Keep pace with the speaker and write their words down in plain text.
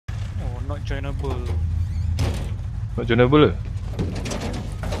not joinable. Not joinable ke?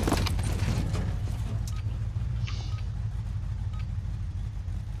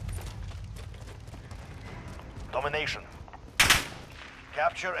 Domination.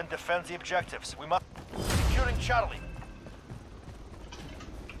 Capture and defend the objectives. We must... Securing Charlie.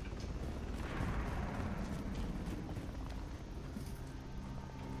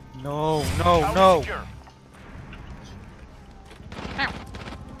 No. Charlie secure.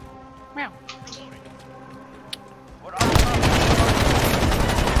 Meow. We're out.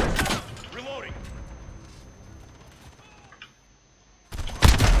 Reloading.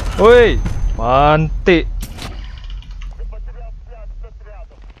 Oi! Mantik!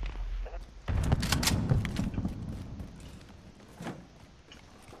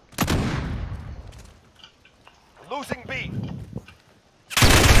 Losing B.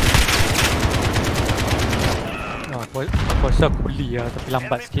 Aku rasa aku beli lah tapi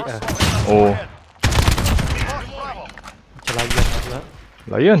lambat Enemy sikit lah. personnel Oh. overhead. Lost Bravo. Macam layan lah pula.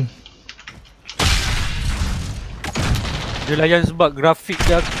 Layan? Dia layan sebab grafik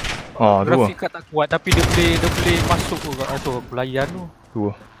dia Ah, tu lah. grafik kat tak kuat tapi dia boleh masuk tu kat tu aku layan tu. Tu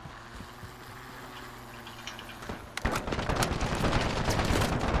lah.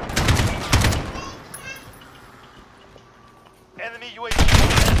 Enemy UAV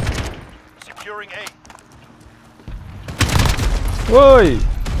overhead. Securing A. Woi!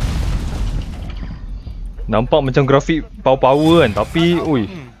 Nampak macam grafik power kan tapi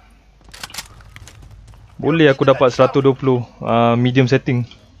oi. Boleh aku dapat 120 medium setting.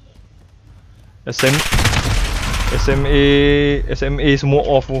 SMA semua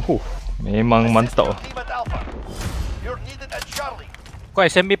off. Memang mantap lah. Team at Alpha. You're needed at Charlie. Kau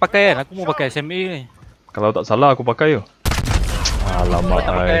SMA pakai kan? Aku mau pakai SMA ni. Kalau tak salah aku pakai je. Alamak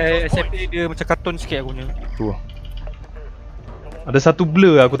Tak ai. pakai SMA dia macam kartun sikit aku punya. Tu lah. Ada satu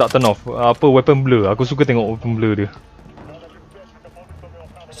blur aku tak turn off. Apa weapon blur. Aku suka tengok weapon blur dia.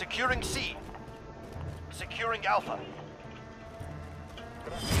 Securing C. Securing Alpha.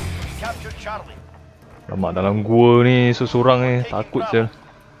 Capture Charlie. Alamak dalam gua ni seorang ni takut je.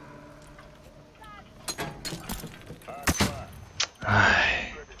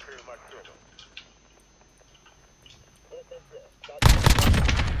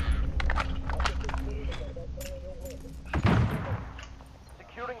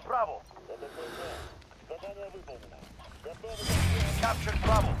 Securing Bravo. Captured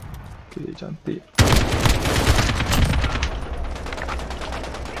Bravo. Okay, cantik.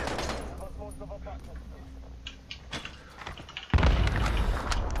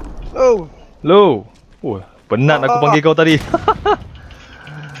 Oh, Hello. Oh, penat aku panggil kau tadi.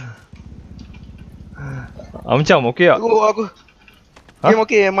 Macam okey tak? teruk aku. Ha? Game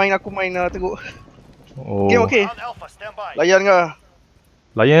okey, aku main teruk. Oh. Game okey. On Alpha, stand by. Layan ke?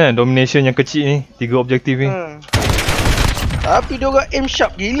 Layan kan domination yang kecil ni, 3 objektif ni. Tapi dia orang aim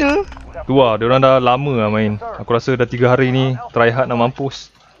sharp gila. Tu lah, diorang dah lama lah main. Aku rasa dah 3 hari ni try hard nak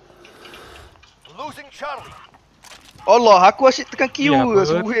mampus. Losing Charlie. Allah, aku asyik tekan Q Ya, apa?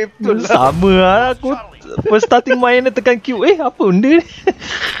 Subuh betul lah. Sama lah aku first starting main dia tekan Q. Apa benda ni?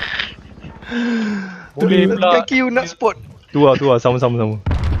 Boleh pula. Tekan Q nak spot. Tu lah, sama.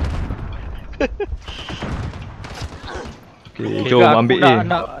 Okay, jom Aku ambil A.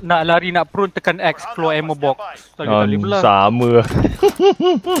 nak lari nak prone tekan X keluar ammo box. Tadi pula. Sama.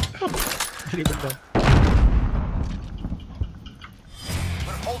 Tadi pula.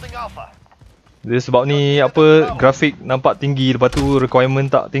 We're holding Alpha. Dia sebab ni apa grafik nampak tinggi lepas tu requirement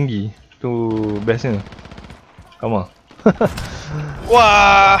tak tinggi. Tu bestnya. Come on.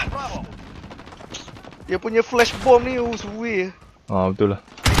 Wah, Bravo. dia punya flash bomb ni suwe. Betul lah.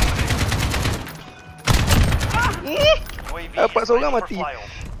 UAV Dapat is seorang ready for mati. flyover.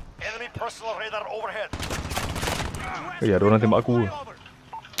 Enemy personal radar overhead. Ya, ada orang tembak aku.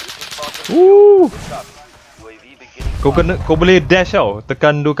 Good job. UAV beginning. Kau boleh dash tau.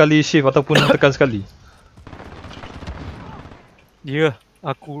 Tekan 2 kali shift ataupun tekan sekali. Ya,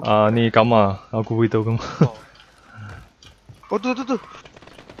 aku Ni Kama. Aku beritahu kamu. Oh tu.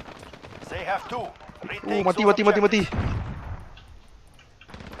 They have two. Oh, mati.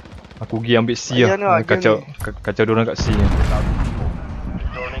 Aku pergi ambil C Layan lah, lah. Kacau diorang kat C ni.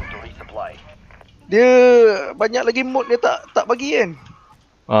 Returning to resupply. Dia banyak lagi mode dia tak bagi kan?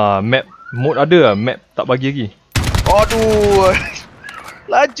 Map. Mode ada lah. Map tak bagi lagi. Aduh.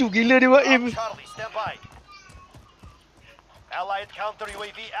 Laju gila dia buat aim. Charlie, stand by. Allied counter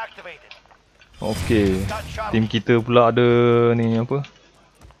UAV activated. Okay. Got Charlie. Tim kita pula ada ni apa?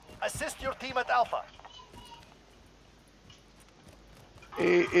 Assist your team at Alpha.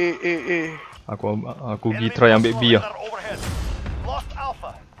 Eh. Aku pergi try ambil B lah. Radar overhead. Lost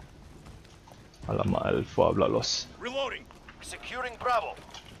Alpha. Alamak, Alpha pula lost. Reloading. Securing Bravo.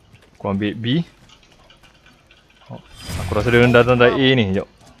 Aku ambil B. Oh, aku rasa dia datang dari A ni. Sekejap.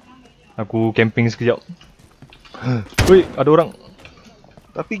 Aku camping sekejap. Woi, ada orang.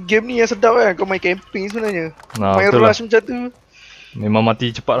 Tapi game ni yang sedap kan, kau main camping sebenarnya. Nah, Main betul lah. rush macam tu. Memang mati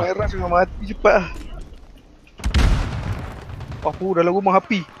cepat lah. Main rush memang mati cepat lah. Apa dalam rumah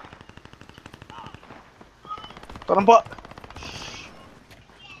api. Tak nampak.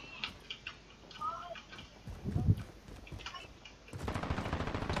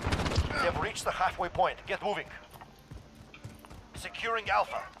 They have reached the halfway point. Get moving. Securing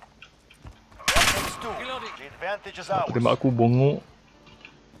Alpha. What next do? The advantage is ours. Tembak aku bongok.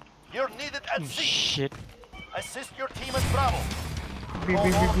 You're needed at C. Shit. Assist your team at Bravo. B.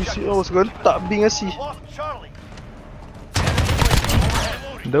 Oh, serentak B dengan C. Lost Charlie.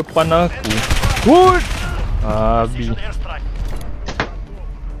 Depan aku. Wood. B. Precision airstrike.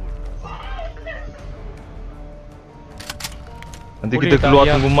 Nanti Boleh kita tak keluar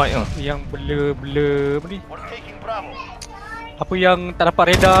yang- tunggu mic lah. Yang bela apa ni? We're taking Bravo. Apa yang tak dapat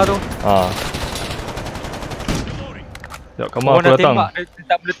radar tu? Sekejap, kamu Orang aku dah datang. tembak dia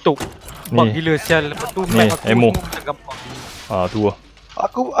tak meletup. Bug Ni. gila sial. Lepas tu Ni, map aku ammo. semua macam gampang. Tu lah.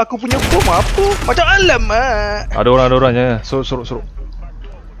 Aku punya bom apa? Macam alam ah. Ada orang je. Sorok.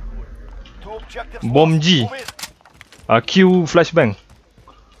 Two objectives Bom lost. G. Move in. Q flashbang.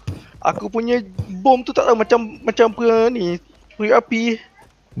 Aku punya bom tu tak tahu macam apa ni. Peri api.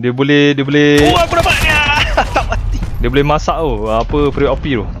 Dia boleh Oh, aku dapatnya. Tak mati. dia boleh masak tu. Apa periuk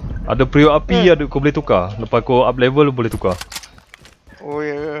api tu. Ada periuk api ada kau boleh tukar. Lepas kau up level boleh tukar. Oh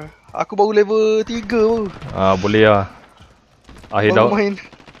ya. Yeah. Aku baru level 3 tu. Boleh lah. Akhir Baru dah. main.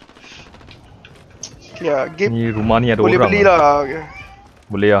 Ya, game Ni rumah ni ada boleh orang. belilah.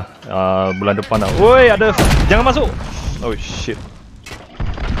 Boleh lah. Bulan depan lah. Woi, ada. Jangan masuk. Oh shit.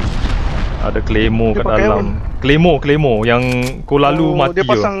 Ada claymore Dia kat pakai dalam. Claymore yang kau lalu mati dia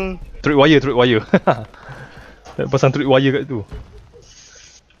pasang Trip wire. Dia pasang trip wire kat tu.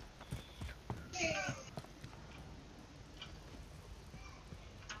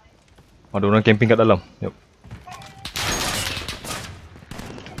 Ada orang camping kat dalam. Yup.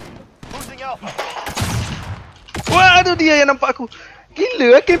 Losing Alpha. Wah, tu dia yang nampak aku. Gila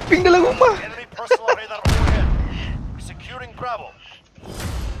lah camping dalam rumah. Enemy personal radar overhead. Securing Bravo.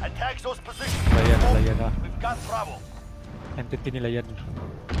 Attack those positions. Layan lah. We've got Bravo. Entertain ni layan.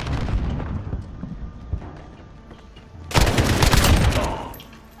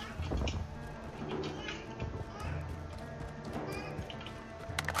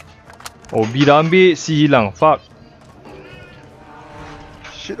 Oh, B dah ambil, C hilang. Fuck.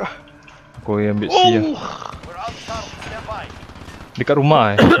 Shit lah. Aku yang ambil C lah. We're out Charlie. Stand by. Dekat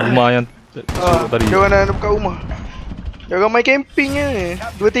rumah Rumah yang sorok tadi. Dia orang dah buka rumah. Dia orang main camping je.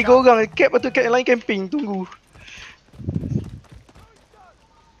 2-3 orang cap, lepas tu cap yang lain camping. Tunggu.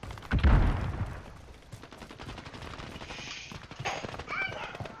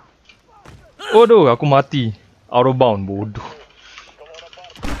 Bodoh, aku mati. Out of bound, bodoh.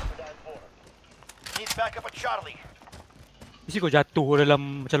 Need backup at Charlie. Mesti kau jatuh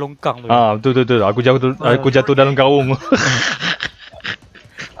dalam macam longkang tu. Betul. Aku jatuh dalam gaung.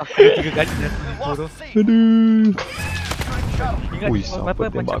 Aku dah 3 kali dah We jatuh tu. lost C. Aduh. Charlie. Ingat Ui, siapa apa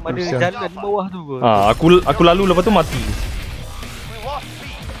tembak macam aku, ada sial. jalan di bawah tu ke? Aku lalu lepas tu mati. We lost B.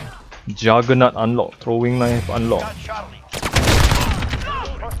 Juggernaut unlock, throwing knife unlock. Got Charlie.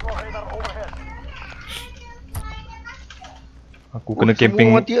 Personal radar overhead. Aku kena camping.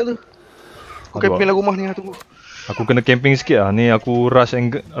 Semua mati lah tu. Aku Aduh. camping dalam rumah ni lah, tunggu. Aku kena camping sikit lah. Ni aku rush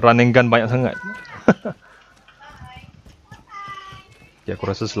run and gun banyak sangat. Okay, aku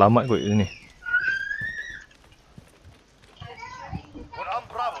rasa selamat kot ni. We're on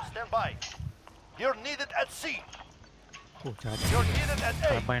Bravo. Stand by. You're needed at C. Oh, jangan You're needed at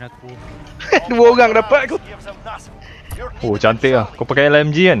A. main aku. 2 orang dapat aku. Gives them nothing. You're Oh, needed cantik at lah. Charlie. Kau pakai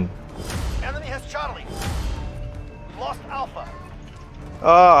LMG kan? Enemy has Charlie. Lost Alpha.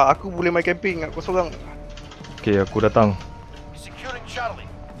 Aku boleh main camping. Aku seorang. Okay, aku datang. Securing Charlie.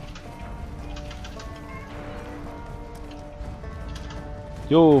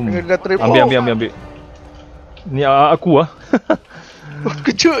 Jom. Dia dah trip. Ambil. Ni aku lah.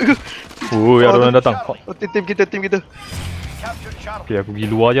 Kejut aku. Oh, ada orang datang. Fuck. Oh, tim kita. Captured Charlie. Okay, aku pergi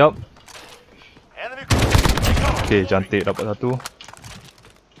luar jap. Enemy cruise. Okay, cantik dapat satu.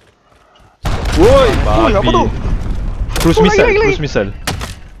 Woi, Oi, apa tu? Cruise Oh, missile, lagi. cruise missile.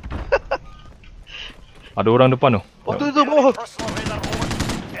 Ada orang depan tu. Oh, tu bawah. Personal radar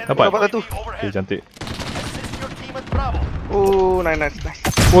overhead. Dapat? Dapat satu. Okay, Overhead. cantik. Assist your team at Bravo. Oh, nice.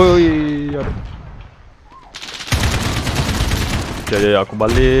 Woi, ada. Ya, aku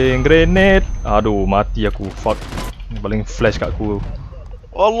baling grenade. Aduh, mati aku. Fuck. Baling flash kat aku.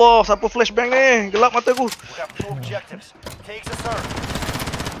 Allah, siapa flashbang ni? Gelap mata aku. We have 2 objectives. Take the third.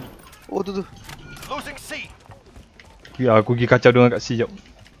 Oh, tu. Losing C. Ya, aku pergi kacau dengan kat C jap.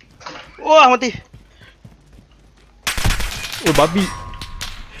 Wah, mati. Oh, babi.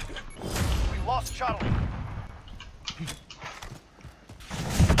 We lost Charlie.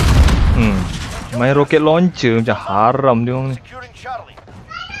 Main rocket launcher macam haram dia orang ni. Securing Charlie.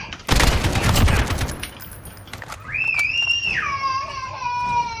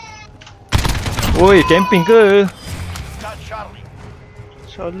 Oi, camping ke? Got Charlie.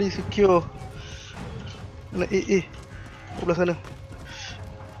 Charlie secure. Mana sebelah sana.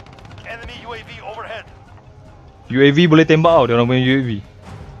 Enemy UAV overhead. UAV boleh tembak tau, dia orang punya UAV.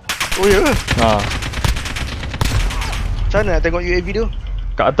 Oh ya ke? Ha, Macam mana nak tengok UAV tu?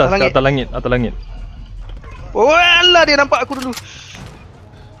 kat atas, Atas kat atas langit. Oh alah, dia nampak aku dulu.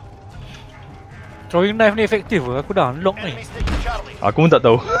 Throwing knife ni efektif ke? Aku dah unlock ni. Enemies taking Charlie. Aku pun tak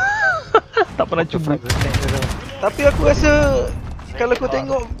tahu. Tak pernah cuba. Tapi aku rasa kalau kau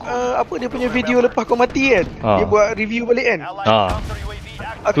tengok apa dia punya video lepas kau mati kan, dia buat review balik kan. Allied counter UAV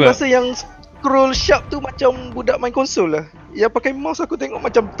active. Aku Tu rasa yang scroll sharp tu macam budak main konsol lah. Yang pakai mouse aku tengok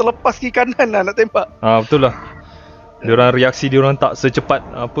macam terlepas kiri kanan lah nak tembak. Ha, betul lah. Diorang reaksi diorang tak secepat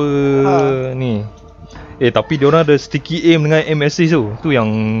apa ni. Tapi diorang ada sticky aim dengan aim assist tu. Tu yang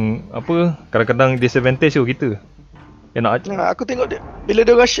apa kadang-kadang disadvantage tu kita. Yang nak Nah, aku tengok dia bila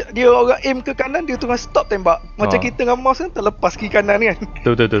dia orang aim ke kanan, dia tengah stop tembak. Macam kita dengan mouse kan terlepas kiri kanan kan.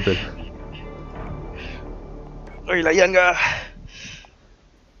 Betul. Oi, layan ke?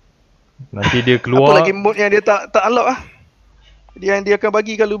 Nanti dia Apa keluar. lagi mode yang dia tak unlock ah? Dia yang dia akan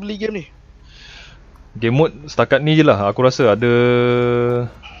bagi kalau beli game ni. Game mode setakat ni je lah. Aku rasa ada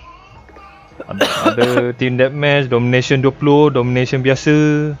team deathmatch, domination 20, domination biasa,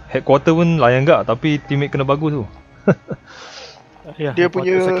 headquarter pun layan gak, tapi teammate kena bagus tu. Ya, Dia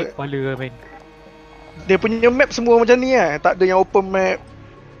punya- sakit kepala lah main. Dia punya map semua macam ni lah. Tak ada yang open map.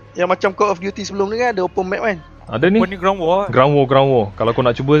 Yang macam Call of Duty sebelum ni kan ada open map kan. Ada ni Pun ni ground war. ground war. Kalau kau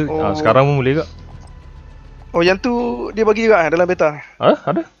nak cuba sekarang pun boleh gak. Oh, yang tu dia bagi juga dalam beta.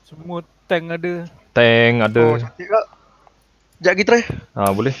 Ha? Ada? Semua tank ada. Tank ada. Oh, cantik tak? Sekejap kita try.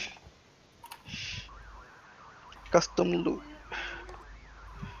 Ha, boleh. Custom loot.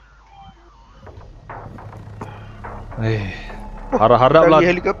 Harap-harap lah. Lagi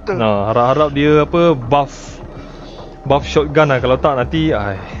helikopter. Harap-harap dia apa buff shotgun lah. Kalau tak nanti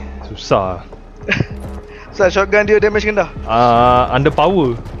susah. Sebab shotgun dia damage rendah.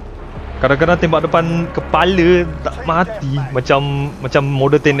 Underpower. Kadang-kadang tembak depan kepala tak mati. Macam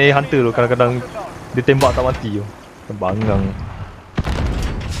Modern 10A Hunter tu. Kadang-kadang dia tembak tak mati tu. Terbangang.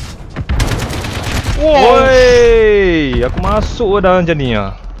 Woi, aku masuk dah macam ni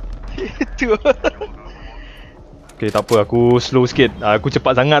lah. Itu. Okay, tak apa, aku slow sikit. Aku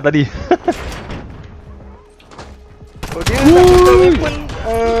cepat sangat tadi. Oh, dia tak tukar weapon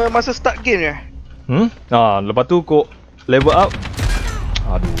masa start game je. Lepas tu kau level up.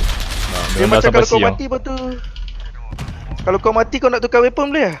 Aduh. Dia macam kalau kau mati lepas tu, kalau kau mati kau nak tukar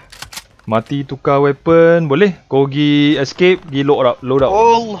weapon boleh lah? Mati tukar weapon boleh. Kau pergi escape, pergi load up.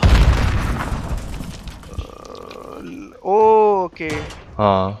 Allah. Oh, okey.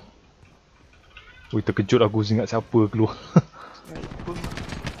 Ui, terkejut aku ingat siapa keluar.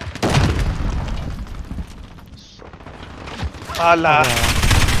 Alah.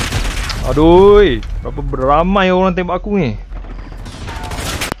 Aduh, berapa ramai orang tembak aku ni.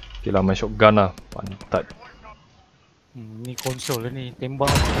 Okay lah, main shotgun lah. Pantat. Ni konsol lah ni. Tembak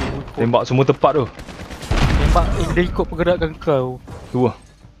Tembak semua tepat tu. Tembak dia ikut pergerakan kau. Tu lah.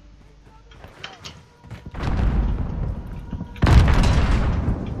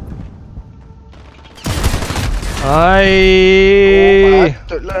 Hai.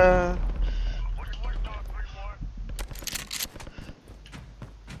 Patutlah.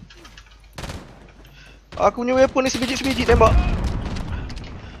 Aku punya weapon ni sebiji-sebiji tembak.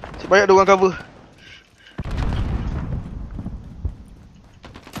 Sebanyak ada orang cover.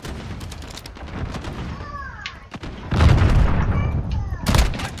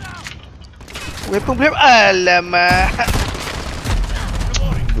 Weapon boleh. Alamak.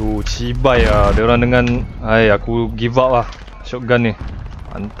 Duh, cibai lah. Dia orang dengan aku give up lah. Shotgun ni.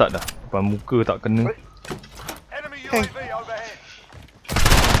 Pantat dah. Depan muka tak kena. Enemy UAV overhead.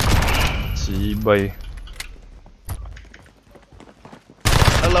 Cibai.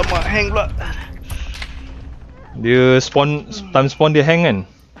 Alamak, hang pula. Dia time spawn dia hang kan?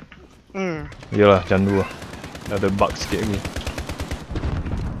 Yalah, macam tu lah. Dah ada bug sikit lagi.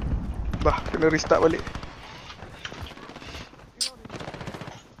 Bah, kena restart balik.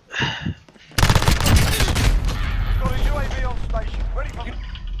 Got a UAV on station. Ready for...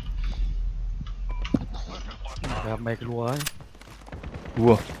 Ramai keluar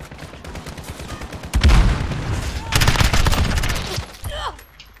Dua.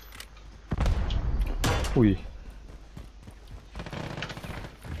 Ui.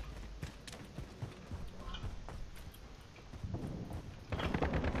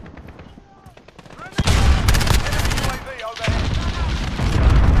 UAV overhead.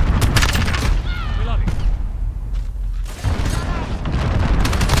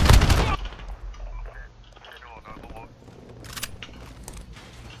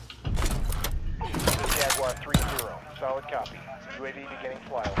 This is Jaguar 3-0. Solid copy. UAV beginning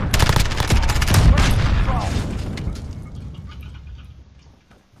flyover.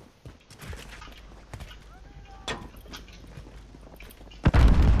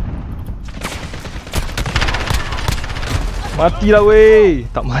 Matilah weh.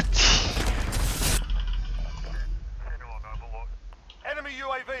 Tak mati. Enemy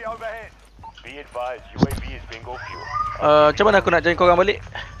UAV overhead. Be advised, UAV is bingo fuel. Macam mana aku nak join korang balik?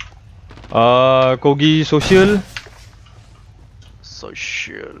 Kau pergi social.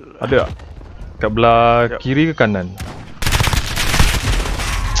 Social. Ada tak? Kat belah kiri ke kanan?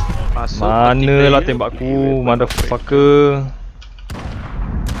 Masuk Manalah ketika tembak dia- aku, motherfucker.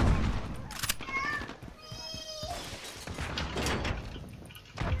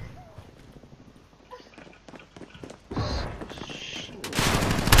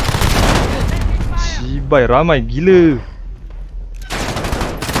 Cibai ramai gila.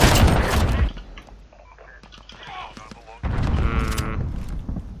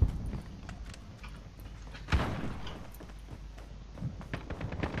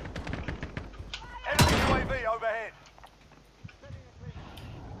 Enemy UAV overhead.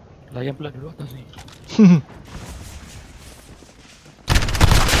 Layan pula dulu atas ni.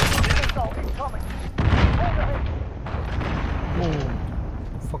 Missile incoming. Oh,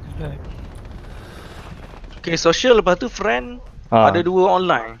 fuck is that? Okay, social lepas tu friend. Ha. Ada 2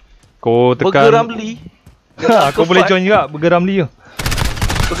 online. Kau Burger tekan. Ramli. Kau boleh join juga Burger Ramli tu.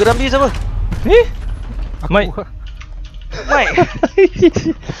 Burger Ramli siapa? Mike. Mike.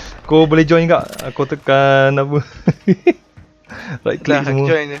 Kau boleh join juga. Kau tekan apa? Right click Dah, semua.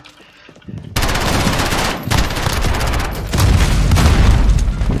 join je.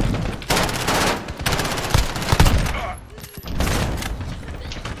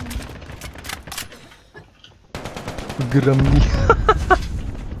 Burger Ramli.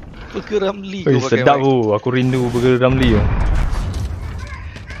 Burger Ramli Oi, kau pakai sedap Mike. tu. Aku rindu Burger Ramli tu.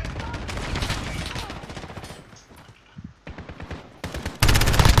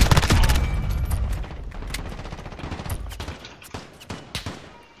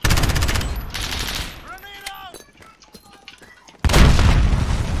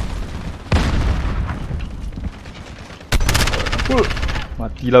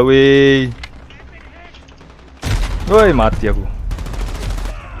 Matilah weh. Oi, mati aku.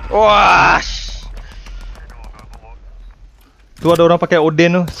 Wah. Tu ada orang pakai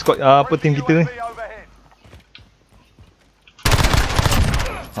Oden tu. Squad apa tim kita ni. UAV overhead.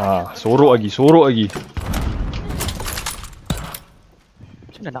 Sorok lagi.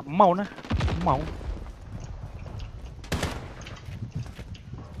 Macam mana nak mau lah. Mau.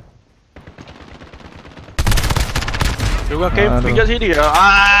 Dia orang camping kat sini.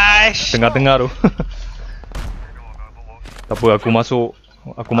 Aish. Tengah-tengah tu. Tak apa, aku masuk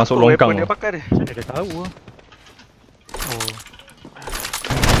longkang Dia tu. pakai dia. Macam mana dia tahu lah. Oh,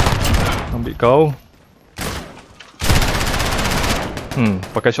 Ambil kau.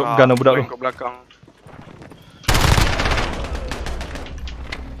 Pakai shotgun lah budak tu. Kat belakang.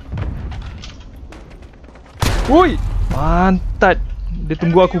 Woi, pantat. Dia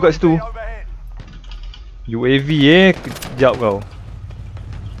tunggu aku kat situ. Overhead. UAV kejap kau.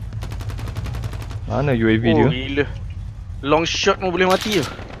 Mana UAV dia? Gila. Long shot pun boleh mati je.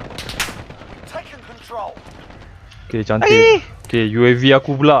 Taking control. Okay, cantik. Okay, UAV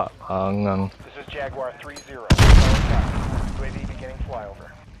aku pula. Angang. This is Jaguar 3-0. UAV beginning flyover.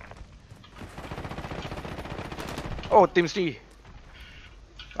 Oh, team sendiri.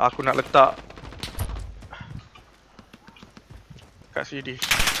 Aku nak letak kat sini.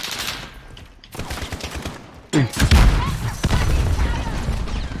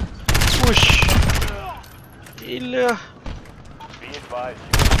 Push. Gila. Be advised.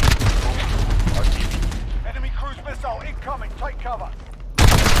 Enemy cruise missile incoming. Take cover.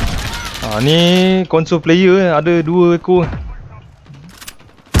 Ni console player ada 2 ekor.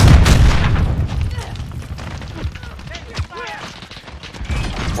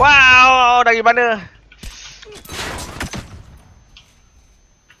 Wow, dari mana?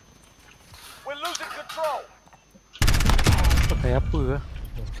 We're losing control. Pakai apa lah?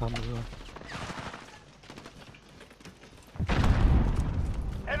 Oh, sama lah.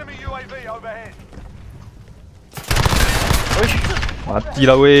 Enemy UAV overhead.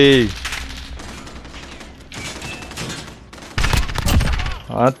 Matilah weh.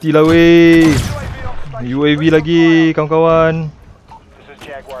 Matilah weh. UAV lagi kawan-kawan. This is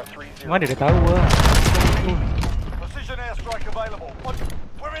Jaguar 3-0. Mana dia tahu lah. Precision airstrike available.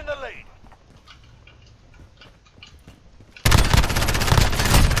 We're in the lead.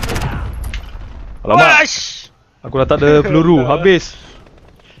 Alamak. Aku dah tak ada peluru, habis.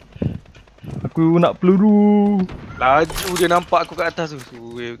 Aku nak peluru. Laju dia nampak aku kat atas tu.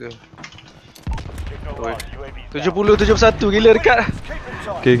 Suwe betul. Signal Oi. low. UAV 70-71 gila dekat.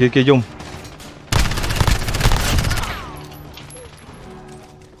 Keep it tight. Okay, jom.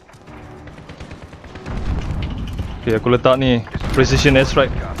 Okay, aku letak ni precision airstrike.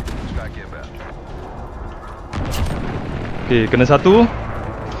 Okay, kena satu.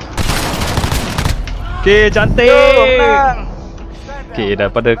 Okay, cantik. Menang. Okay,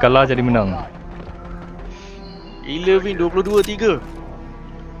 daripada kalah jadi menang. Gila Vin 22-3.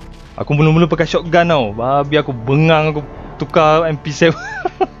 Aku mula-mula pakai shotgun tau. Babi aku bengang, aku tukar MP7.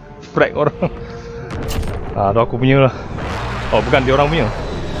 Frag orang. Tu aku punya lah. Oh, bukan, dia orang punya.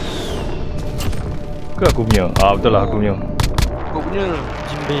 Ke aku punya? Betul lah, aku punya. Aku punya.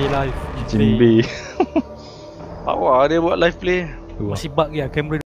 Jimbe live. Jimbe. Power dia buat live play. Tu lah. Masih bug ya kamera